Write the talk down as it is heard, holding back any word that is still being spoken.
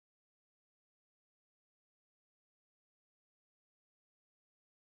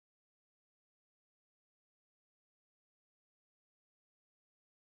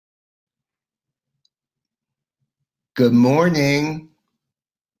Good morning.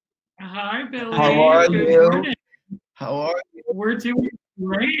 Hi, Billy. How are Good you? morning. How are you? We're doing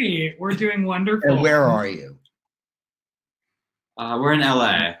great. We're doing wonderful. And where are you? We're in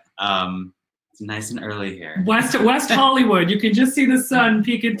LA. It's nice and early here. West Hollywood. You can just see the sun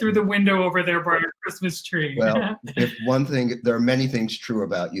peeking through the window over there by our Christmas tree. Well, if one thing, there are many things true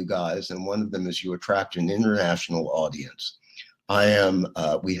about you guys, and one of them is you attract an international audience.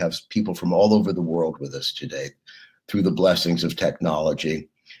 We have people from all over the world with us today through the blessings of technology,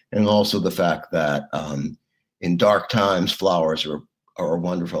 and also the fact that in dark times, flowers are a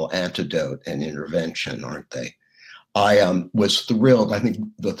wonderful antidote and intervention, aren't they? I was thrilled. I think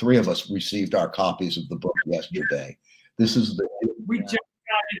the three of us received our copies of the book yesterday. We just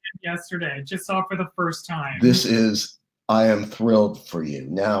got it yesterday. Just saw it for the first time. I am thrilled for you.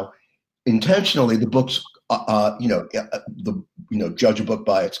 Now, intentionally, the books, judge a book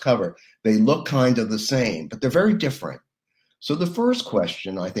by its cover. They look kind of the same, but they're very different. So the first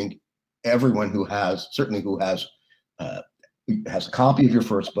question, I think everyone who has a copy of your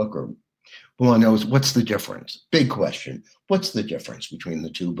first book or want to know is, what's the difference? Big question. What's the difference between the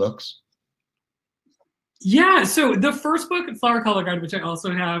two books? Yeah, so the first book, Flower Color Guide, which I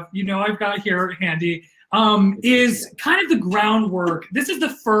also have, I've got here handy, is kind of the groundwork. This is the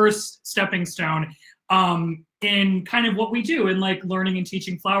first stepping stone in kind of what we do in like learning and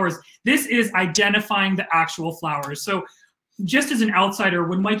teaching flowers. This is identifying the actual flowers. So just as an outsider,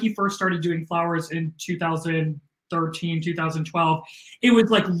 when Mikey first started doing flowers in 2013, 2012, it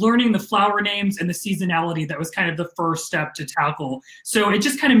was like learning the flower names and the seasonality that was kind of the first step to tackle. So it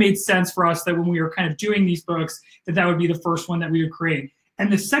just kind of made sense for us that when we were kind of doing these books, that would be the first one that we would create.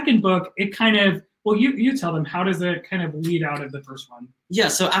 And the second book, it kind of, well, you tell them, how does it kind of lead out of the first one? Yeah,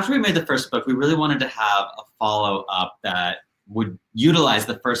 so after we made the first book, we really wanted to have a follow-up that would utilize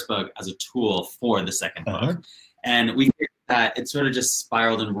the first book as a tool for the second book. And we figured that it sort of just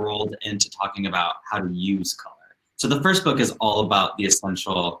spiraled and rolled into talking about how to use color. So the first book is all about the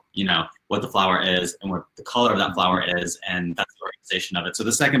essential, what the flower is and what the color of that flower is, and that's the organization of it. So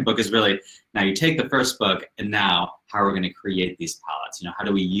the second book is really, now you take the first book and now how are we going to create these palettes? How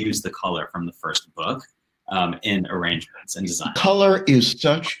do we use the color from the first book in arrangements and design? Color is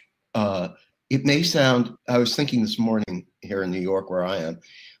such, it may sound, I was thinking this morning here in New York where I am,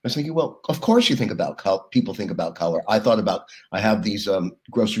 I was thinking, well, of course you think about color. People think about color. I have these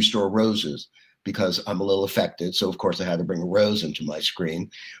grocery store roses because I'm a little affected. So of course I had to bring a rose into my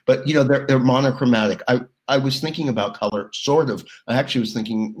screen, but they're monochromatic. I was thinking about color, sort of. I actually was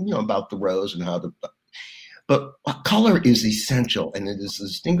thinking, about the rose and but color is essential, and it is a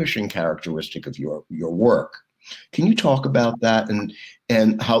distinguishing characteristic of your work. Can you talk about that and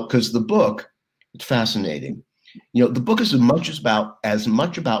how, because the book, it's fascinating. The book is as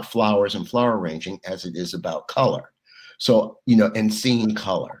much about flowers and flower arranging as it is about color. So, and seeing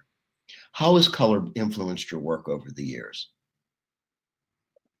color. How has color influenced your work over the years?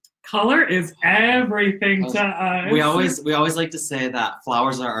 Color is everything to us. We always like to say that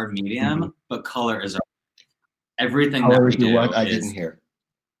flowers are our medium, but color is everything that we do. What? I didn't hear.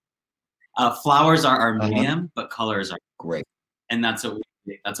 Flowers are our medium, but colors are great. And that's what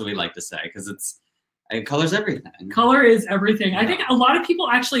we like to say, because color's everything. Color is everything. Yeah. I think a lot of people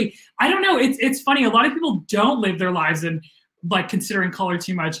actually, I don't know, it's funny. A lot of people don't live their lives in like considering color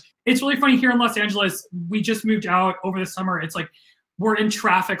too much. It's really funny here in Los Angeles. We just moved out over the summer. It's like we're in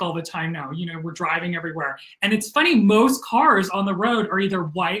traffic all the time now. We're driving everywhere. And it's funny, most cars on the road are either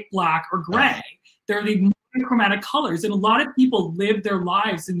white, black, or gray. They're the monochromatic colors. And a lot of people live their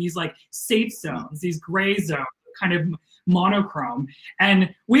lives in these like safe zones, these gray zones, kind of monochrome.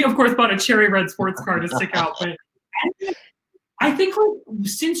 And we of course bought a cherry red sports car to stick out, but I think like,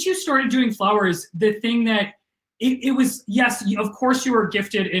 since you started doing flowers, the thing that it was, yes, of course you were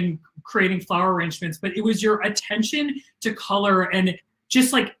gifted in creating flower arrangements, but it was your attention to color and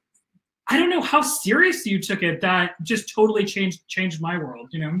just like, I don't know how serious you took it that just totally changed my world,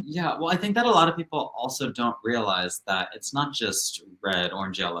 Yeah, well, I think that a lot of people also don't realize that it's not just red,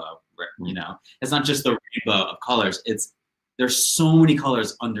 orange, yellow, it's not just the rainbow of colors. There's so many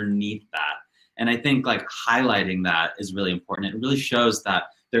colors underneath that. And I think like highlighting that is really important. It really shows that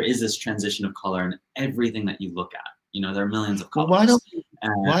there is this transition of color in everything that you look at. There are millions of colors. Well,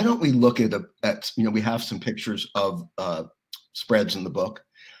 why don't we look at we have some pictures of spreads in the book.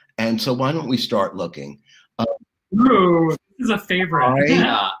 And so why don't we start looking? Ooh, this is a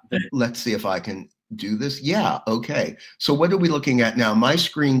favorite. Let's see if I can do this. Yeah, okay. So what are we looking at now? My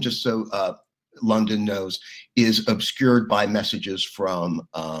screen, just so London knows, is obscured by messages from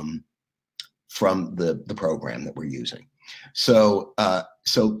the program that we're using. So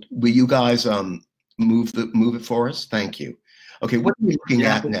will you guys move it for us? Thank you. Okay, what are we looking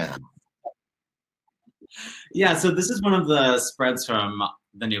at now? Yeah, so this is one of the spreads from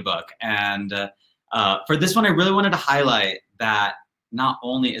the new book. And for this one, I really wanted to highlight that not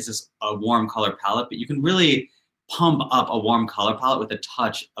only is this a warm color palette, but you can really pump up a warm color palette with a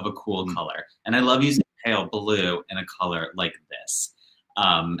touch of a cool color. And I love using pale blue in a color like this.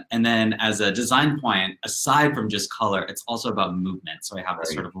 And then as a design point, aside from just color, it's also about movement. So I have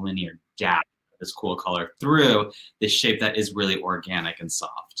this sort of linear gap, this cool color through this shape that is really organic and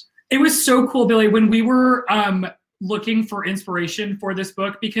soft. It was so cool, Billy, when we were looking for inspiration for this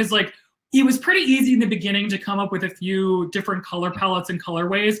book, because like it was pretty easy in the beginning to come up with a few different color palettes and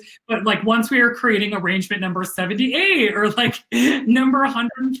colorways. But like once we were creating arrangement number 78 or like number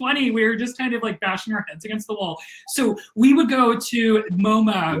 120, we were just kind of like bashing our heads against the wall. So we would go to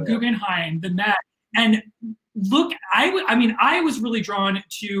MoMA, Guggenheim, the Met, and look, I mean, I was really drawn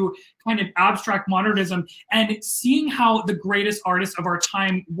to kind of abstract modernism and seeing how the greatest artists of our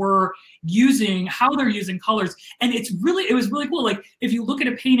time were how they're using colors. And it was really cool. Like if you look at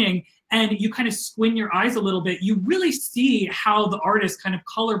a painting and you kind of squint your eyes a little bit, you really see how the artist kind of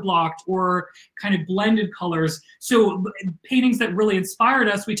color blocked or kind of blended colors. So paintings that really inspired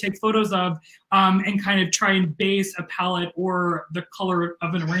us, we take photos of and kind of try and base a palette or the color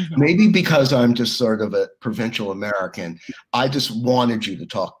of an arrangement. Maybe because I'm just sort of a provincial American, I just wanted you to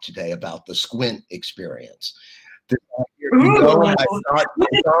talk today about the squint experience. It's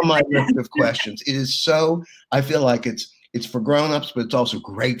on my list of questions. It is so, I feel like it's for grown-ups, but it's also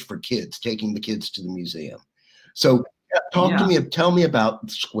great for kids, taking the kids to the museum. So tell me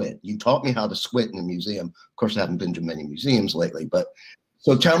about squint. You taught me how to squint in a museum. Of course, I haven't been to many museums lately, but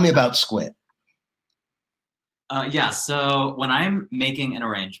so tell me about squint. Yeah, so when I'm making an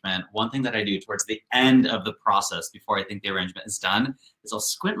arrangement, one thing that I do towards the end of the process before I think the arrangement is done is I'll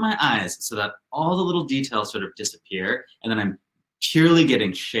squint my eyes so that all the little details sort of disappear, and then I'm purely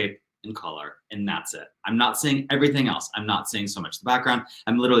getting shape and color, and that's it. I'm not seeing everything else. I'm not seeing so much the background.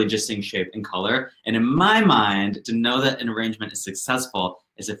 I'm literally just seeing shape and color. And in my mind, to know that an arrangement is successful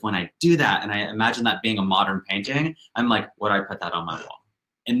is if when I do that, and I imagine that being a modern painting, I'm like, would I put that on my wall?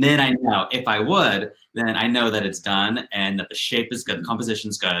 And then I know if I would, then I know that it's done and that the shape is good, the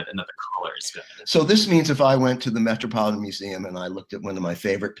composition's good, and that the color is good. So this means if I went to the Metropolitan Museum and I looked at one of my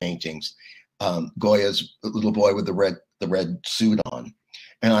favorite paintings, Goya's little boy with the red suit on,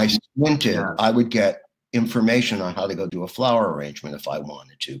 and I squinted, I would get information on how to go do a flower arrangement if I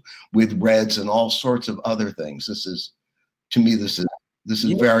wanted to, with reds and all sorts of other things. This is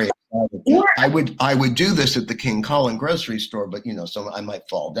very exciting. I would do this at the King Cullen grocery store, but so I might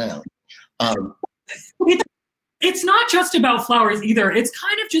fall down. It's not just about flowers either. It's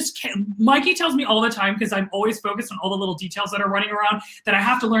kind of just, Mikey tells me all the time, because I'm always focused on all the little details that are running around, that I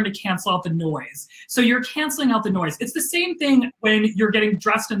have to learn to cancel out the noise. So you're canceling out the noise. It's the same thing when you're getting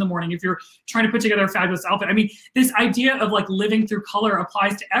dressed in the morning, if you're trying to put together a fabulous outfit. I mean, this idea of like living through color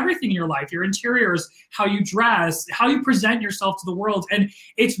applies to everything in your life, your interiors, how you dress, how you present yourself to the world. And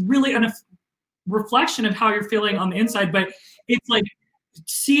it's really a reflection of how you're feeling on the inside, but it's like,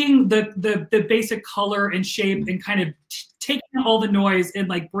 seeing the basic color and shape and kind of taking all the noise and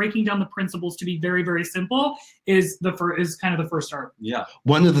like breaking down the principles to be very, very simple is kind of the first start. Yeah.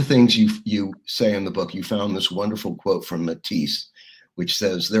 One of the things you say in the book, you found this wonderful quote from Matisse, which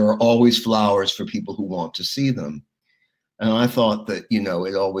says, "There are always flowers for people who want to see them." And I thought that,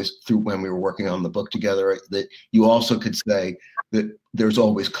 it always, through when we were working on the book together, that you also could say that there's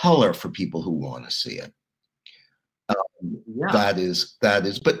always color for people who want to see it. That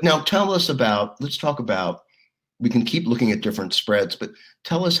is, but now let's talk about, we can keep looking at different spreads, but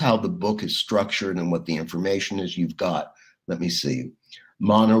tell us how the book is structured and what the information is you've got. Let me see.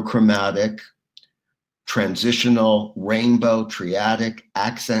 Monochromatic, transitional, rainbow, triadic,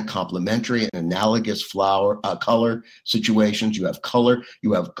 accent, complementary, and analogous color situations. You have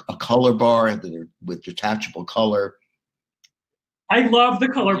a color bar with detachable color. I love the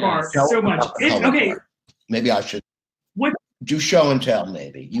color bar so much. Okay. Maybe I should. What? Do show and tell,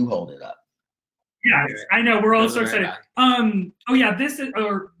 maybe. You hold it up. Yeah, I know. We're all so excited. Oh yeah, this is,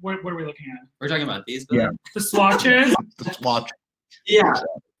 or what are we looking at? We're talking about these. Yeah. The swatches. The swatch. Yeah.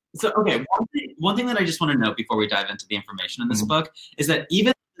 So, okay, one thing that I just want to note before we dive into the information in this book is that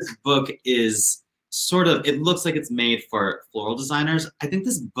even this book is sort of, it looks like it's made for floral designers, I think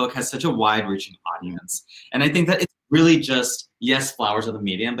this book has such a wide-reaching audience. And I think that it's really just, yes, flowers are the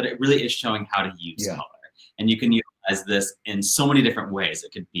medium, but it really is showing how to use color. And you can utilize this in so many different ways.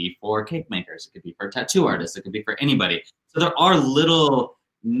 It could be for cake makers, it could be for tattoo artists, it could be for anybody. So there are little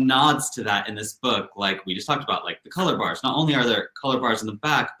nods to that in this book, like we just talked about, like the color bars. Not only are there color bars in the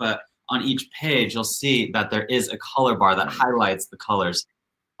back, but on each page, you'll see that there is a color bar that highlights the colors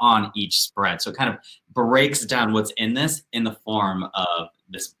on each spread. So it kind of breaks down what's in this in the form of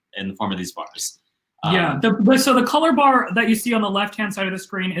these bars. Yeah, so the color bar that you see on the left-hand side of the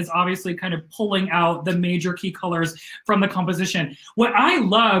screen is obviously kind of pulling out the major key colors from the composition. What I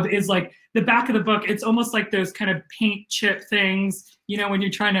love is like the back of the book, it's almost like those kind of paint chip things, you know, when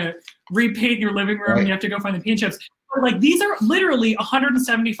you're trying to repaint your living room, and you have to go find the paint chips. But like these are literally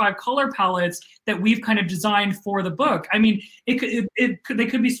 175 color palettes that we've kind of designed for the book. I mean, they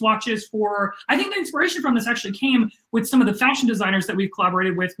could be swatches for, I think the inspiration from this actually came with some of the fashion designers that we've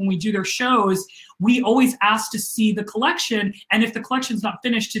collaborated with. When we do their shows, we always ask to see the collection, and if the collection's not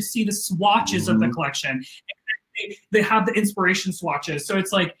finished, to see the swatches of the collection. They have the inspiration swatches. So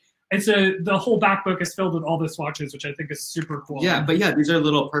it's like, the whole back book is filled with all the swatches, which I think is super cool. Yeah, but yeah, these are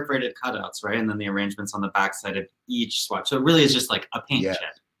little perforated cutouts, right? And then the arrangements on the back side of each swatch. So it really is just like a paint chip,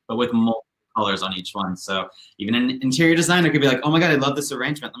 but with multiple colors on each one. So even an interior designer could be like, oh my God, I love this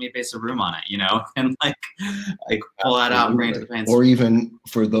arrangement. Let me base a room on it, you know? And like pull that out and bring it to the paint. Or even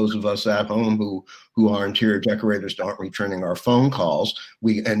for those of us at home who are interior decorators that aren't returning our phone calls,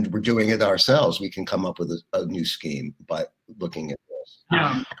 and we're doing it ourselves, we can come up with a new scheme by looking at this.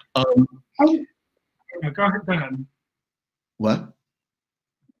 Yeah. Go ahead. What?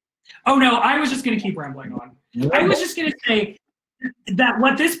 Oh no, I was just going to keep rambling on. I was just going to say that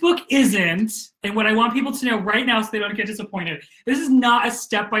what this book isn't, and what I want people to know right now so they don't get disappointed, this is not a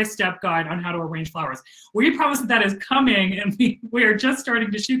step-by-step guide on how to arrange flowers. We promise that is coming, and we are just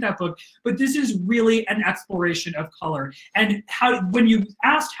starting to shoot that book, but this is really an exploration of color. And when you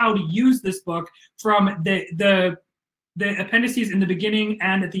asked how to use this book from the appendices in the beginning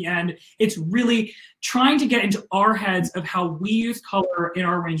and at the end, it's really trying to get into our heads of how we use color in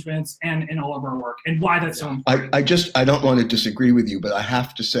our arrangements and in all of our work, and why that's so important. I don't want to disagree with you, but I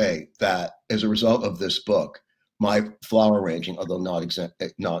have to say that as a result of this book, my flower arranging, although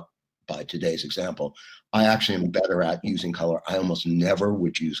not by today's example, I actually am better at using color. I almost never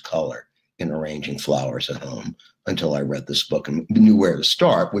would use color in arranging flowers at home until I read this book and knew where to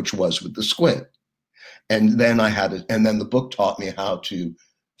start, which was with the squint. And then the book taught me how to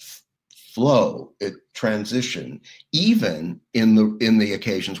flow, transition, even in the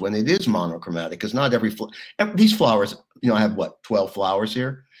occasions when it is monochromatic, because not these flowers, you know, I have 12 flowers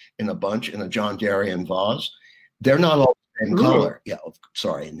here in a bunch in a John Darien vase. They're not all the same color. Yeah,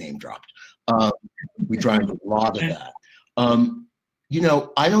 sorry, name dropped. We drive a lot of that. You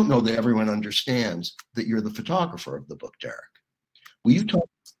know, I don't know that everyone understands that you're the photographer of the book, Derek. Will you talk?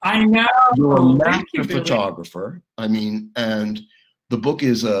 I know. You're a master photographer. I mean, and the book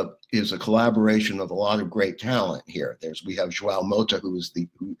is a collaboration of a lot of great talent here. We have Joao Mota, who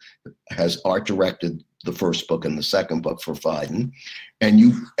has art directed the first book and the second book for Phaidon, and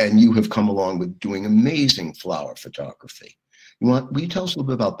you have come along with doing amazing flower photography. Will you tell us a little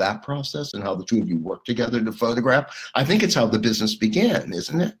bit about that process and how the two of you work together to photograph? I think it's how the business began,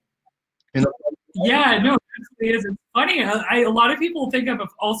 isn't it? Yeah, no, it is. It's funny. A lot of people think I'm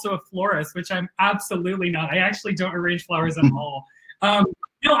also a florist, which I'm absolutely not. I actually don't arrange flowers at all.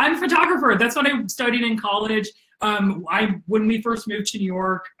 No, I'm a photographer. That's what I studied in college. When we first moved to New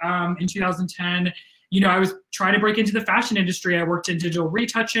York in 2010, you know, I was trying to break into the fashion industry. I worked in digital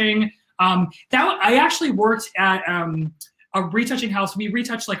retouching. I actually worked at a retouching house. We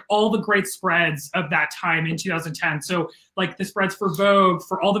retouched like all the great spreads of that time in 2010. So like the spreads for Vogue,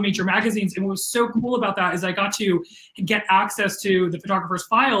 for all the major magazines. And what was so cool about that is I got to get access to the photographer's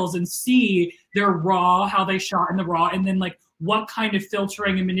files and see their raw, how they shot in the raw, and then like what kind of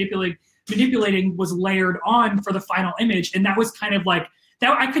filtering and manipulating was layered on for the final image. And that was kind of like,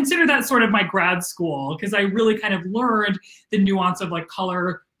 that I consider that sort of my grad school, because I really kind of learned the nuance of like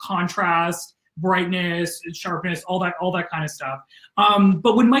color, contrast, brightness, sharpness, all that kind of stuff.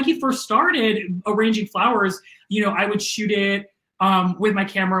 But when Mikey first started arranging flowers, you know, I would shoot it with my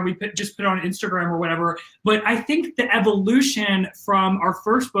camera, and we just put it on Instagram or whatever. But I think the evolution from our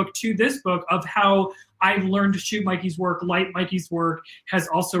first book to this book of how I learned to shoot Mikey's work, light Mikey's work, has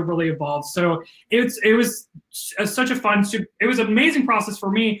also really evolved. So it was such a fun, it was an amazing process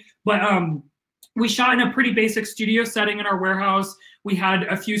for me. But we shot in a pretty basic studio setting in our warehouse. We had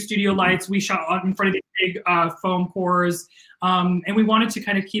a few studio lights. We shot in front of these big foam cores. And we wanted to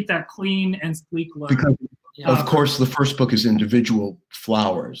kind of keep that clean and sleek look. Because, of course, the first book is individual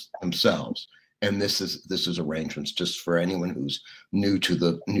flowers themselves. And this is arrangements, just for anyone who's new to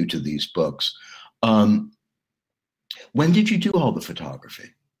these books. When did you do all the photography?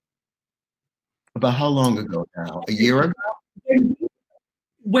 About how long ago now? A year ago?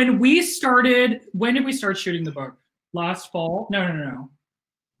 When did we start shooting the book? Last fall? No.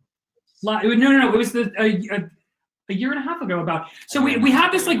 No. It was a year and a half ago about. So we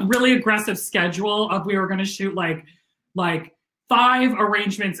had this like really aggressive schedule of we were going to shoot like 5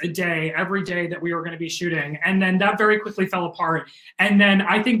 arrangements a day every day that we were going to be shooting, and then that very quickly fell apart. And then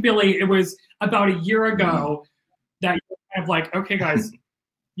I think, Billy, it was about a year ago that you were kind of like, okay guys,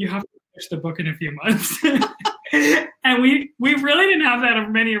 you have to finish the book in a few months. And we really didn't have that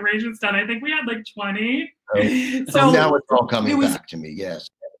many arrangements done. I think we had like 20. So now it's all coming back to me. Yes.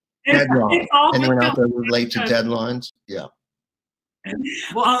 Deadline. Anyone out there relate to deadlines? Yeah.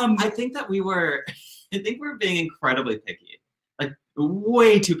 Well, I think that we were being incredibly picky, like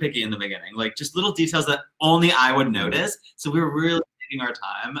way too picky in the beginning, like just little details that only I would notice. So we were really taking our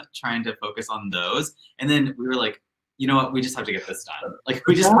time trying to focus on those. And then we were like, you know what, we just have to get this done. Like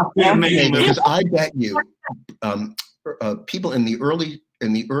we just have to make it. Because I bet you people in the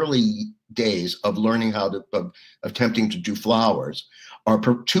early days of learning how to, of attempting to do flowers are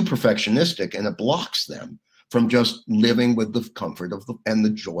too perfectionistic, and it blocks them from just living with the comfort of and the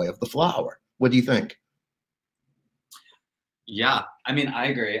joy of the flower. What do you think? Yeah, I mean, I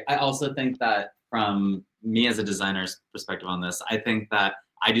agree. I also think that from me as a designer's perspective on this, I think that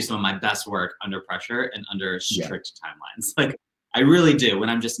I do some of my best work under pressure and under strict timelines. Like I really do. When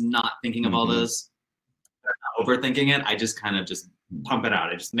I'm just not thinking of all those, overthinking it, I just kind of just pump it out.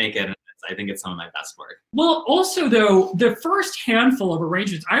 I just make it. And I think it's some of my best work. Well, also though, the first handful of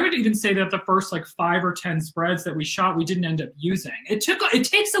arrangements, I would even say that the first like 5 or 10 spreads that we shot, we didn't end up using. It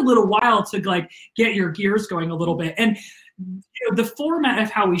takes a little while to like get your gears going a little bit. And you know, the format of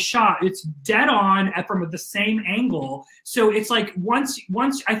how we shot, it's dead on from the same angle. So it's like once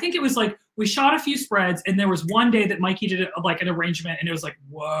I think it was like we shot a few spreads, and there was one day that Mikey did like an arrangement, and it was like,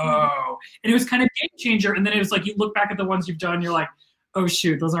 whoa. And it was kind of game changer. And then it was like you look back at the ones you've done, you're like, oh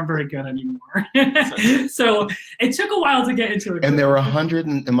shoot, those aren't very good anymore. So it took a while to get into it. And there are 100,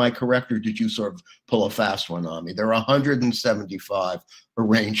 am I correct, or did you sort of pull a fast one on me? There are 175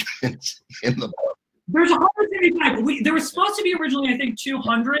 arrangements in the book. There's 175. There was supposed to be originally, I think,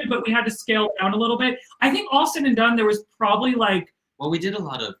 200, but we had to scale down a little bit. I think all said and done, there was probably like... Well, we did a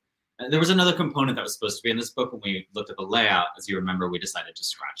lot of... There was another component that was supposed to be in this book. When we looked at the layout, as you remember, we decided to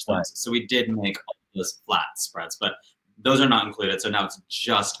scratch those. Right. So we did make all those flat spreads, but those are not included. So now it's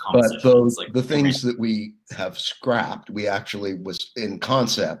just compositions. But those, like the things that we have scrapped, we actually was in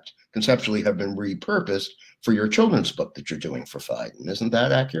conceptually have been repurposed for your children's book that you're doing for Phaidon. Isn't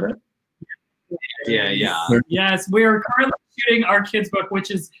that accurate? Yeah. Yes, we are currently shooting our kids' book, which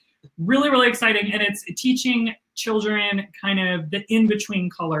is really, really exciting, and it's teaching children kind of the in-between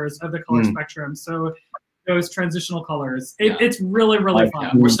colors of the color spectrum. So those transitional colors. It's really, really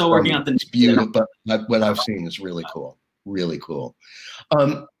fun. We're still working on the beautiful, but what I've seen is really cool. Really cool.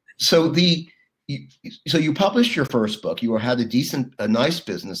 So you published your first book. You had a nice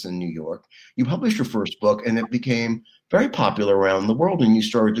business in New York. You published your first book, and it became very popular around the world, and you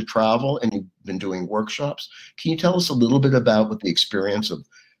started to travel, and you've been doing workshops. Can you tell us a little bit about what the experience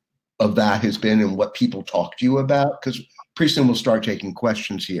of that has been and what people talk to you about? Because pretty soon we'll start taking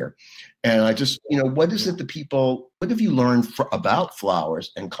questions here. And I just, what is it that what have you learned about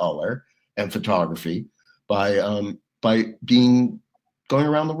flowers and color and photography by going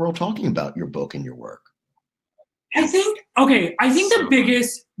around the world talking about your book and your work? I think the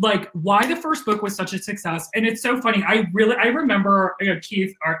biggest, like, why the first book was such a success, and it's so funny. I remember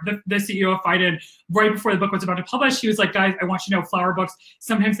Keith, the CEO of Phaidon, right before the book was about to publish, he was like, guys, I want you to know flower books,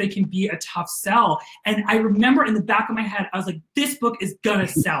 sometimes they can be a tough sell. And I remember in the back of my head, I was like, this book is gonna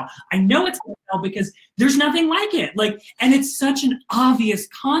sell. I know it's gonna sell because there's nothing like it. And it's such an obvious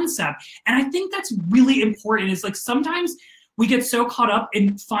concept. And I think that's really important, is like sometimes we get so caught up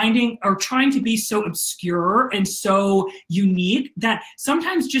in finding or trying to be so obscure and so unique that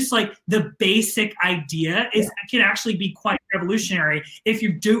sometimes just like the basic idea can actually be quite revolutionary if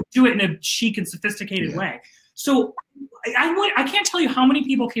you do it in a chic and sophisticated way. So I can't tell you how many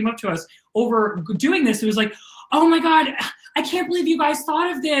people came up to us over doing this. It was like, oh my God, I can't believe you guys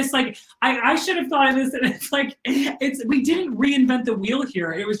thought of this. Like, I should have thought of this. And it's like, we didn't reinvent the wheel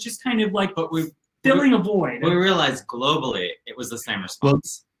here. It was just kind of like, filling a void. We realized globally it was the same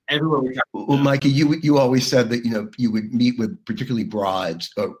response. Everywhere we got. Well, Mikey, you always said that you would meet with particularly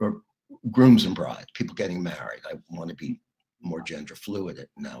brides or grooms and brides, people getting married. I want to be more gender fluid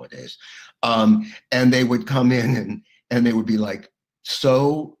nowadays, and they would come in and they would be like,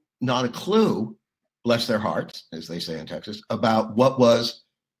 so not a clue, bless their hearts, as they say in Texas, about what was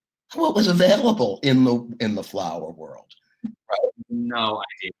available in the flower world. Right? No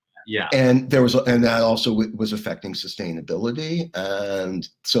idea. Yeah, and that also was affecting sustainability, and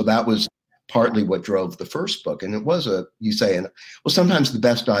so that was partly what drove the first book. And it was you say, well, sometimes the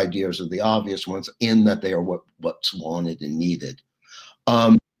best ideas are the obvious ones in that they are what's wanted and needed.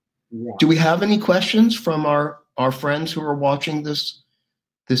 Do we have any questions from our friends who are watching this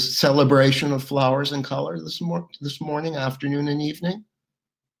celebration of flowers and color this morning, afternoon, and evening?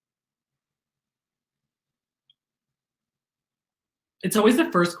 It's always the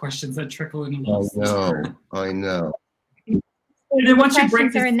first questions that trickle in. I know. And then once you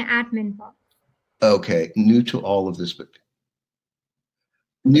break are in the admin box. Okay, new to all of this, but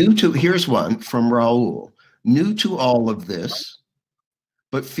here's one from Raul. New to all of this,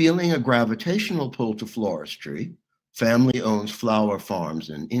 but feeling a gravitational pull to floristry. Family owns flower farms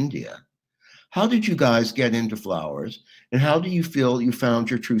in India. How did you guys get into flowers, and how do you feel you found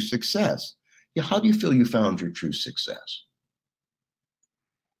your true success? Yeah, how do you feel you found your true success?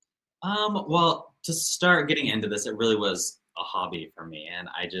 Well, to start getting into this, it really was a hobby for me, and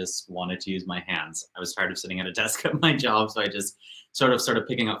I just wanted to use my hands. I was tired of sitting at a desk at my job, so I just sort of started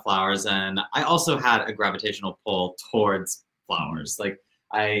picking up flowers, and I also had a gravitational pull towards flowers. Like,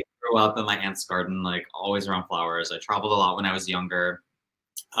 I grew up in my aunt's garden, like always around flowers. I traveled a lot when I was younger,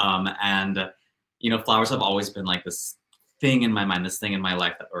 and flowers have always been like this thing in my mind, this thing in my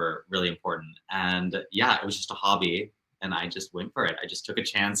life that were really important. And yeah, it was just a hobby, and I just went for it. I just took a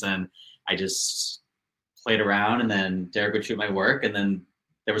chance, and I just played around, and then Derek would shoot my work, and then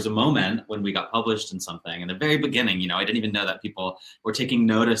there was a moment when we got published in something. In the very beginning, I didn't even know that people were taking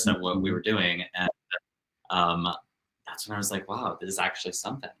notice of what we were doing, and that's when I was like, wow, this is actually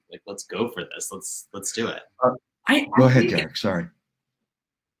something. Like, let's go for this. Let's do it. Go ahead, Derek. Sorry.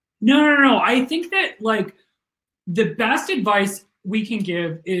 No. I think that like the best advice we can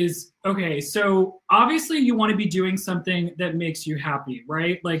give is, okay, so obviously you want to be doing something that makes you happy,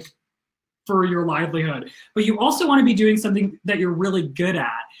 right? Like for your livelihood, but you also want to be doing something that you're really good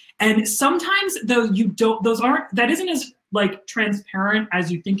at. And sometimes though that isn't as like transparent as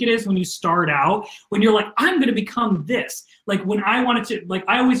you think it is when you start out, when you're like, I'm going to become this. Like when I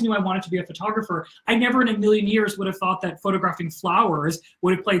always knew I wanted to be a photographer. I never in a million years would have thought that photographing flowers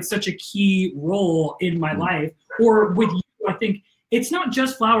would have played such a key role in my life. Or with you, I think it's not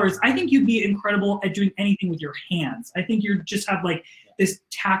just flowers. I think you'd be incredible at doing anything with your hands. I think you just have like this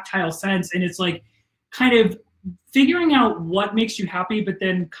tactile sense, and it's like kind of figuring out what makes you happy, but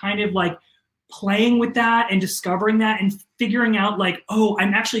then kind of like playing with that and discovering that and figuring out like, oh,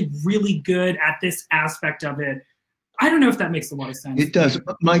 I'm actually really good at this aspect of it. I don't know if that makes a lot of sense. It does.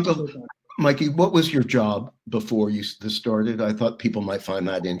 Mikey, what was your job before this started? I thought people might find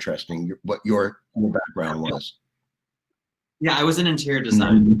that interesting, what your background was. Yeah, I was in interior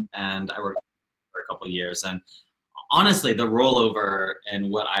design, and I worked for a couple of years. And honestly, the rollover and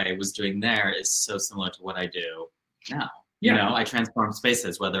what I was doing there is so similar to what I do now. Yeah. I transform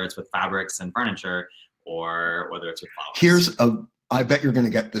spaces, whether it's with fabrics and furniture or whether it's with flowers. I bet you're going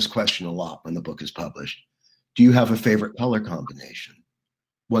to get this question a lot when the book is published. Do you have a favorite color combination?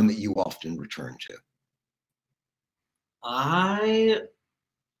 One that you often return to? I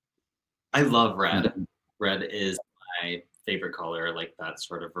love red. Red is my favorite color, like that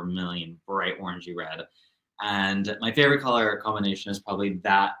sort of vermilion, bright orangey red. And my favorite color combination is probably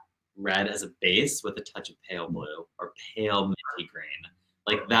that red as a base with a touch of pale blue or pale minty green.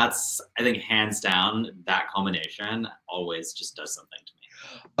 Like that's, I think, hands down, that combination always just does something to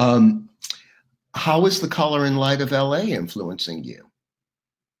me. How is the color and light of LA influencing you?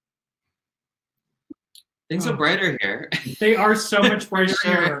 Things are brighter here. They are so much brighter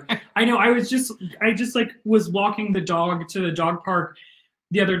here. I know. I just like was walking the dog to the dog park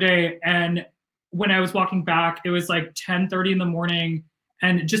the other day, and when I was walking back, it was like 10:30 in the morning,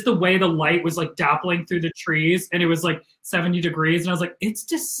 and just the way the light was like dappling through the trees, and it was like 70 degrees, and I was like, it's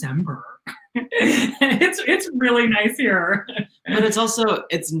December. It's really nice here. But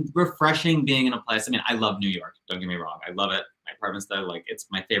it's refreshing being in a place. I mean, I love New York. Don't get me wrong. I love it. My apartment's there. Like, it's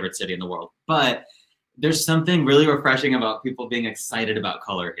my favorite city in the world. But there's something really refreshing about people being excited about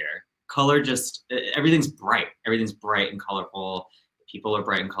color here. Color just, everything's bright. Everything's bright and colorful. People are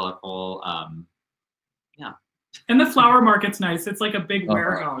bright and colorful. Yeah. And the flower market's nice. It's like a big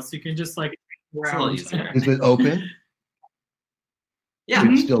warehouse. You can just like around. Is it open? Yeah.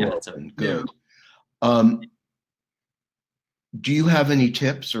 It's still open. open. Good. Do you have any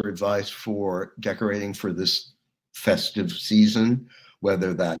tips or advice for decorating for this festive season,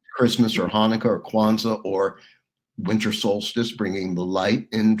 whether that's Christmas or Hanukkah or Kwanzaa or winter solstice, bringing the light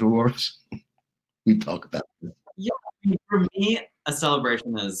indoors? We talk about this. Yeah, for me, a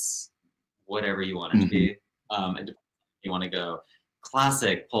celebration is whatever you want it to be. You want to go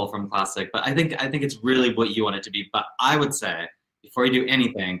classic, pull from classic, but I think it's really what you want it to be. But I would say before you do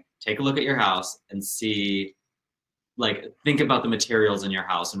anything, take a look at your house and see, like, think about the materials in your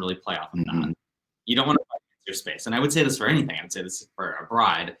house and really play off of that. You don't want to fight your space. And I would say this for anything. I would say this for a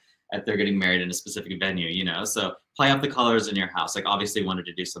bride if they're getting married in a specific venue, you know? So play off the colors in your house. Like, obviously wanted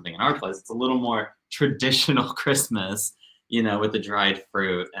to do something in our place. It's a little more traditional Christmas, you know, with the dried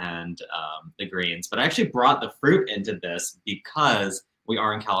fruit and the greens. But I actually brought the fruit into this because we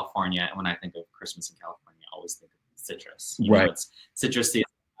are in California. And when I think of Christmas in California, I always think of citrus. You know, it's citrus season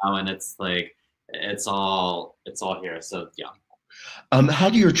now, and it's like, it's all here. So yeah. How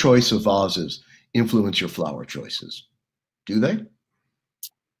do your choice of vases influence your flower choices? Do they?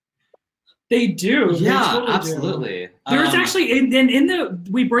 They do. Yeah, they totally absolutely. Do. There's actually in the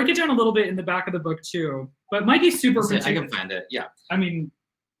we break it down a little bit in the back of the book too. But Mikey's super particular. I can find it. Yeah. I mean,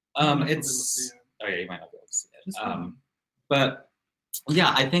 it's oh yeah, you might not be able to see it. But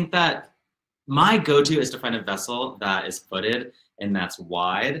yeah, I think that my go-to is to find a vessel that is footed and that's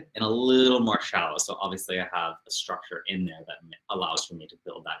wide and a little more shallow. So obviously I have a structure in there that allows for me to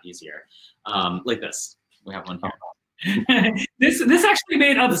build that easier. Like this. We have one here. This actually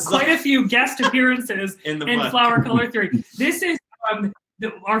made quite a few guest appearances in Flower Color Theory. This is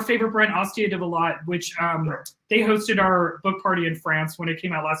our favorite brand, Ostia de Valot, which they hosted our book party in France when it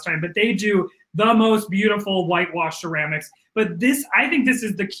came out last time. But they do the most beautiful whitewash ceramics. But this, I think this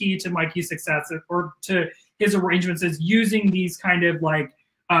is the key to Mikey's success, or to his arrangements, is using these kind of like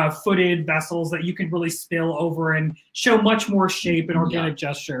footed vessels that you can really spill over and show much more shape and organic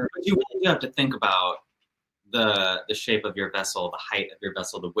gesture. But you really do have to think about the shape of your vessel, the height of your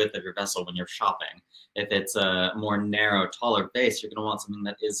vessel, the width of your vessel when you're shopping. If it's a more narrow, taller base, you're going to want something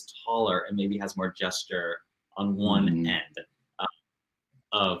that is taller and maybe has more gesture on one end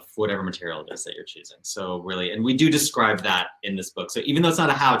of whatever material it is that you're choosing. So really, and we do describe that in this book. So even though it's not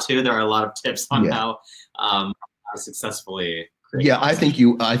a how-to, there are a lot of tips on how successfully create. Yeah, I think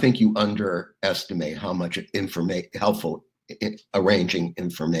you underestimate how much helpful arranging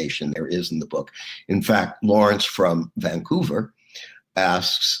information there is in the book. In fact, Lawrence from Vancouver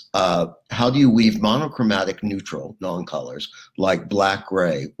asks, how do you weave monochromatic neutral non-colors like black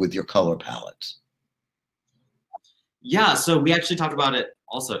gray with your color palettes? Yeah, so we actually talk about it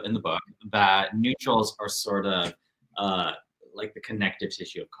also in the book, that neutrals are sort of like the connective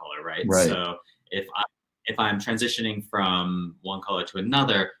tissue of color, right? So if I'm transitioning from one color to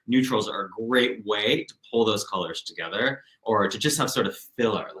another, neutrals are a great way to pull those colors together, or to just have sort of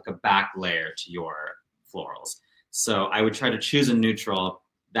filler, like a back layer to your florals. So I would try to choose a neutral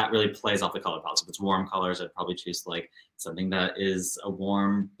that really plays off the color palette. So if it's warm colors, I'd probably choose like something that is a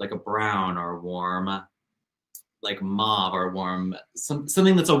warm, like a brown, or a warm, like mauve, or warm,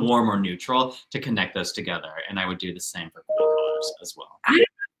 something that's a warm or neutral to connect those together. And I would do the same for colors as well.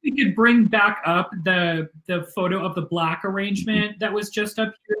 We could bring back up the photo of the black arrangement that was just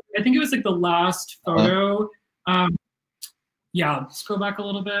up here. I think it was like the last photo. Yeah, let's go back a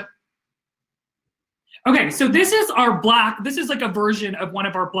little bit. Okay, so this is our black. This is like a version of one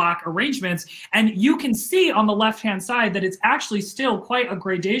of our black arrangements. And you can see on the left-hand side that it's actually still quite a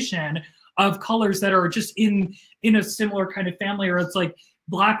gradation of colors that are just in a similar kind of family, or it's like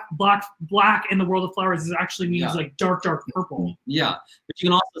black in the world of flowers is actually means like dark purple. Yeah, but you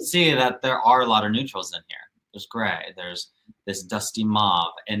can also see that there are a lot of neutrals in here. There's gray, there's this dusty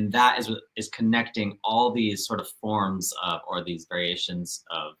mauve, and that is connecting all these sort of forms of, or these variations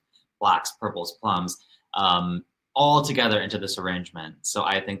of blacks, purples, plums, all together into this arrangement. So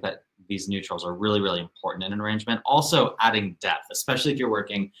I think that these neutrals are really, really important in an arrangement. Also adding depth, especially if you're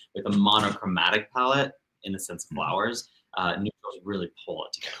working with a monochromatic palette in the sense of flowers, neutrals really pull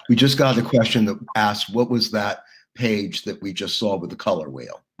it together. We just got a question that asked, what was that page that we just saw with the color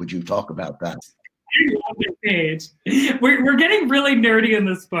wheel? Would you talk about that? I love that page. We're getting really nerdy in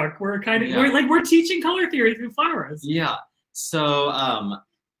this book. We're kind of we're teaching color theory through flowers. Yeah. So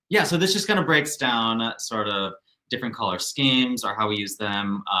so this just kind of breaks down sort of different color schemes, or how we use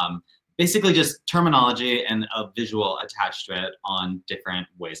them. Basically just terminology and a visual attached to it on different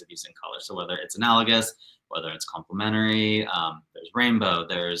ways of using color. So whether it's analogous, whether it's complementary, there's rainbow,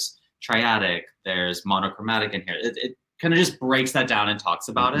 there's triadic, there's monochromatic in here. It kind of just breaks that down and talks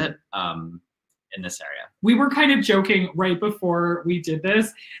about it in this area. We were kind of joking right before we did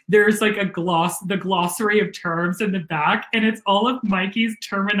this. There's like the glossary of terms in the back, and it's all of Mikey's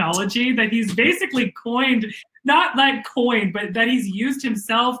terminology that he's basically coined, not like coined, but that he's used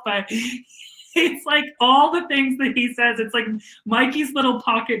himself. But it's like all the things that he says. It's like Mikey's little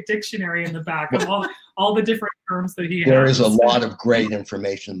pocket dictionary in the back of all the different terms that he has. There is a lot of great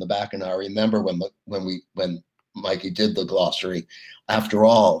information in the back, and I remember when Mikey did the glossary. After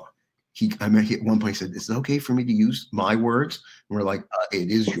all, I remember at one point he said, "Is it okay for me to use my words?" And we're like, "It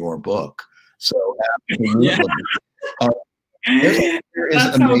is your book." So absolutely. Yeah. There is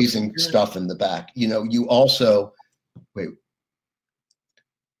amazing stuff in the back. You know, you also, wait,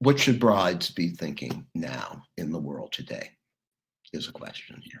 what should brides be thinking now in the world today is a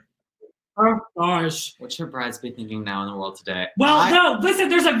question here. Oh gosh. What should brides be thinking now in the world today? Well, no, listen,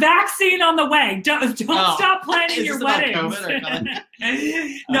 there's a vaccine on the way. Don't stop planning your weddings.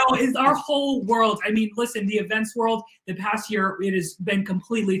 No, it's our whole world. I mean, listen, the events world, the past year, it has been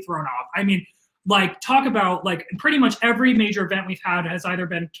completely thrown off. I mean, like, talk about, like, pretty much every major event we've had has either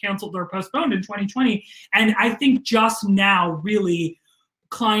been canceled or postponed in 2020. And I think just now, really,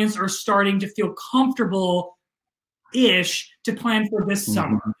 clients are starting to feel comfortable-ish to plan for this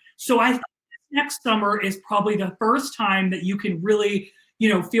summer. So I think next summer is probably the first time that you can really, you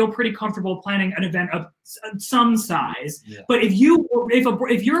know, feel pretty comfortable planning an event of some size. Yeah. But if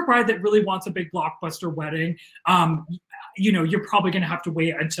you're a bride that really wants a big blockbuster wedding, you know, you're probably going to have to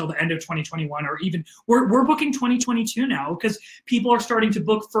wait until the end of 2021, or even we're booking 2022 now, because people are starting to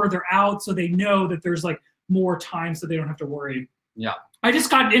book further out, so they know that there's like more time, so they don't have to worry. Yeah. I just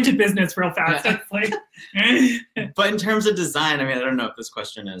got into business real fast. Yeah. Like, but in terms of design, I mean, I don't know if this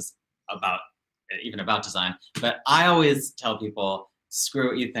question is even about design, but I always tell people, screw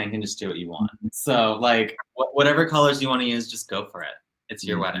what you think and just do what you want. So like whatever colors you want to use, just go for it. It's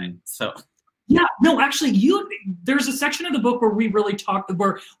your wedding. So yeah, no, actually, there's a section of the book where we talk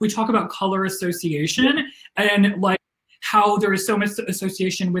about color association, and like how there is so much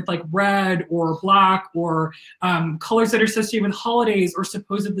association with like red or black, or colors that are associated with holidays or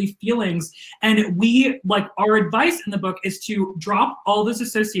supposedly feelings. And our advice in the book is to drop all those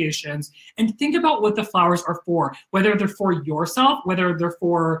associations and think about what the flowers are for, whether they're for yourself, whether they're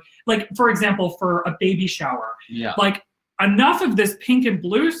for, like, for example, for a baby shower. Yeah. Like, enough of this pink and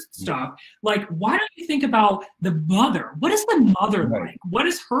blue stuff. Like, why don't you think about the mother? What is the mother like? What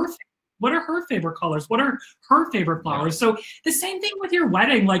is her favorite? What are her favorite colors? What are her favorite flowers? So the same thing with your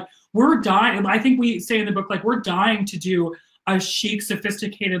wedding. Like, we're dying, I think we say in the book, like, we're dying to do a chic,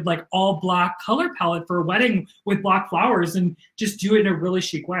 sophisticated, like, all black color palette for a wedding with black flowers, and just do it in a really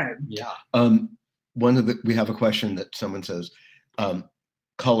chic way. Yeah. We have a question that someone says,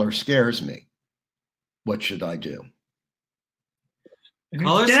 color scares me. What should I do? Get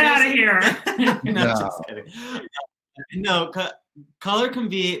out of here. No, just kidding. No, color can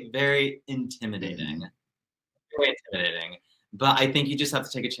be very intimidating. But I think you just have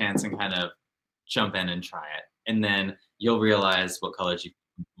to take a chance and kind of jump in and try it. And then you'll realize what colors you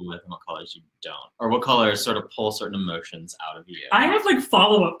can do with and what colors you don't. Or what colors sort of pull certain emotions out of you. I have like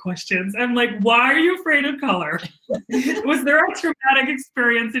follow-up questions. I'm like, why are you afraid of color? Was there a traumatic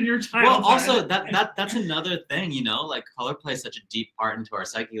experience in your childhood? Well, also that's another thing, you know, like color plays such a deep part into our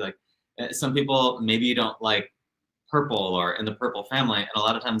psyche. Like some people, maybe you don't like purple or in the purple family. And a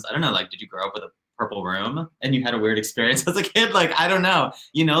lot of times, I don't know, like, did you grow up with a purple room and you had a weird experience as a kid? Like, I don't know,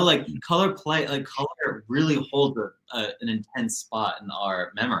 you know, like color really holds an intense spot in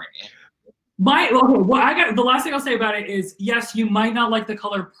our memory. The last thing I'll say about it is, yes, you might not like the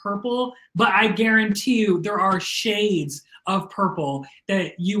color purple, but I guarantee you there are shades of purple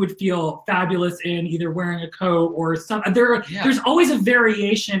that you would feel fabulous in, either wearing a coat or there's always a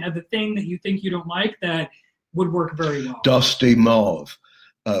variation of the thing that you think you don't like that would work very well. Dusty mauve.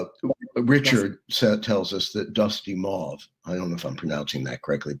 Richard tells us that dusty mauve, I don't know if I'm pronouncing that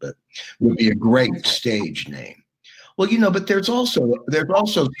correctly, but would be a great stage name. Well, you know, but there's also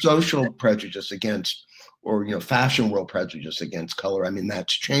social prejudice against, or, you know, fashion world prejudice against color. I mean,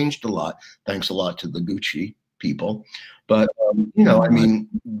 that's changed a lot, thanks a lot to the Gucci people. But, you know, I mean,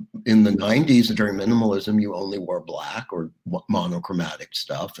 in the 90s during minimalism, you only wore black or monochromatic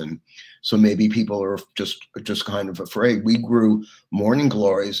stuff. And so maybe people are just kind of afraid. We grew morning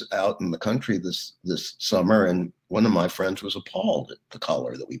glories out in the country this summer, and one of my friends was appalled at the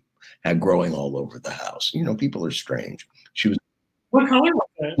color that we had growing all over the house. You know, people are strange. She was. What color was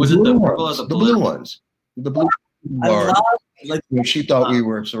it? Was it the purple or the blue? The blue ones. The blue. She thought we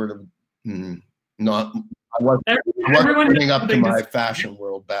were sort of not. I wasn't living up to my fashion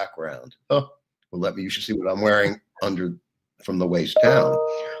world background. Oh, well, you should see what I'm wearing from the waist down.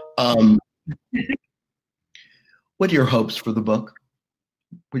 What are your hopes for the book?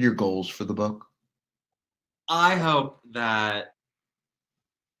 What are your goals for the book? I hope that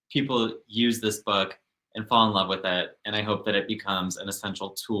people use this book and fall in love with it, and I hope that it becomes an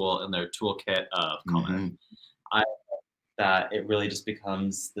essential tool in their toolkit of color. I hope that it really just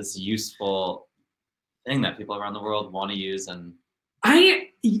becomes this useful thing that people around the world want to use. And I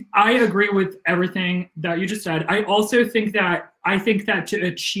I agree with everything that you just said. I also think that to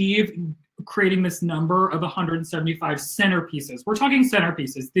achieve creating this number of 175 centerpieces, we're talking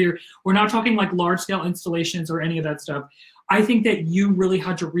centerpieces. We're not talking like large scale installations or any of that stuff. I think that you really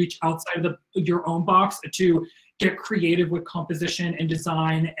had to reach outside of your own box to get creative with composition and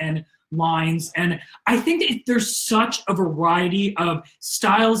design and lines. And I think that there's such a variety of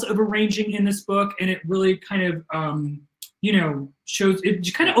styles of arranging in this book, and it really kind of shows,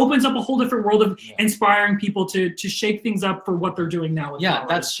 it kind of opens up a whole different world of inspiring people to shake things up for what they're doing now. With flowers.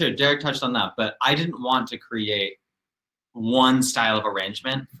 That's true. Derek touched on that, but I didn't want to create one style of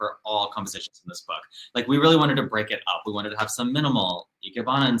arrangement for all compositions in this book. Like, we really wanted to break it up. We wanted to have some minimal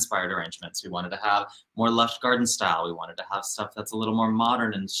Ikebana inspired arrangements. We wanted to have more lush garden style. We wanted to have stuff that's a little more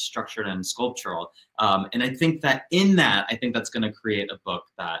modern and structured and sculptural. And I think that I think that's going to create a book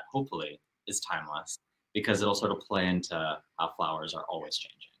that hopefully is timeless, because it'll sort of play into how flowers are always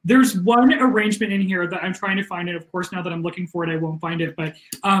changing. There's one arrangement in here that I'm trying to find it. Of course, now that I'm looking for it, I won't find it. But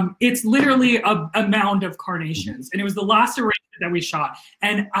it's literally a mound of carnations. And it was the last arrangement that we shot.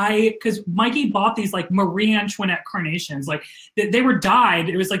 And because Mikey bought these like Marie Antoinette carnations. Like they were dyed.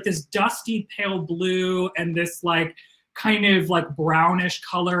 It was like this dusty pale blue and this like kind of like brownish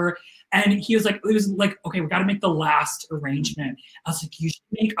color. And he was like, it was like, okay, we got to make the last arrangement. I was like, you should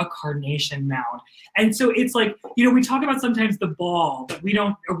make a carnation mound. And so it's like, we talk about sometimes the ball, but we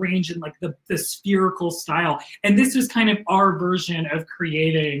don't arrange in like the spherical style. And this was kind of our version of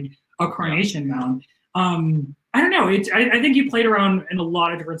creating a carnation mound. I don't know. I think you played around in a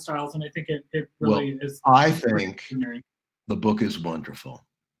lot of different styles, and I think it really is. I think the book is wonderful.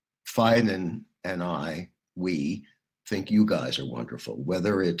 Phaidon and we think you guys are wonderful,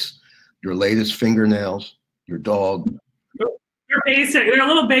 whether it's your latest fingernails, your dog. You're basic. You're a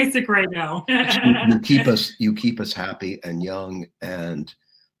little basic right now. you keep us happy and young and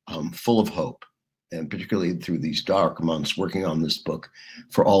full of hope. And particularly through these dark months working on this book,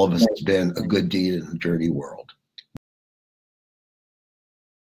 for all of us, it's been a good deed in a dirty world.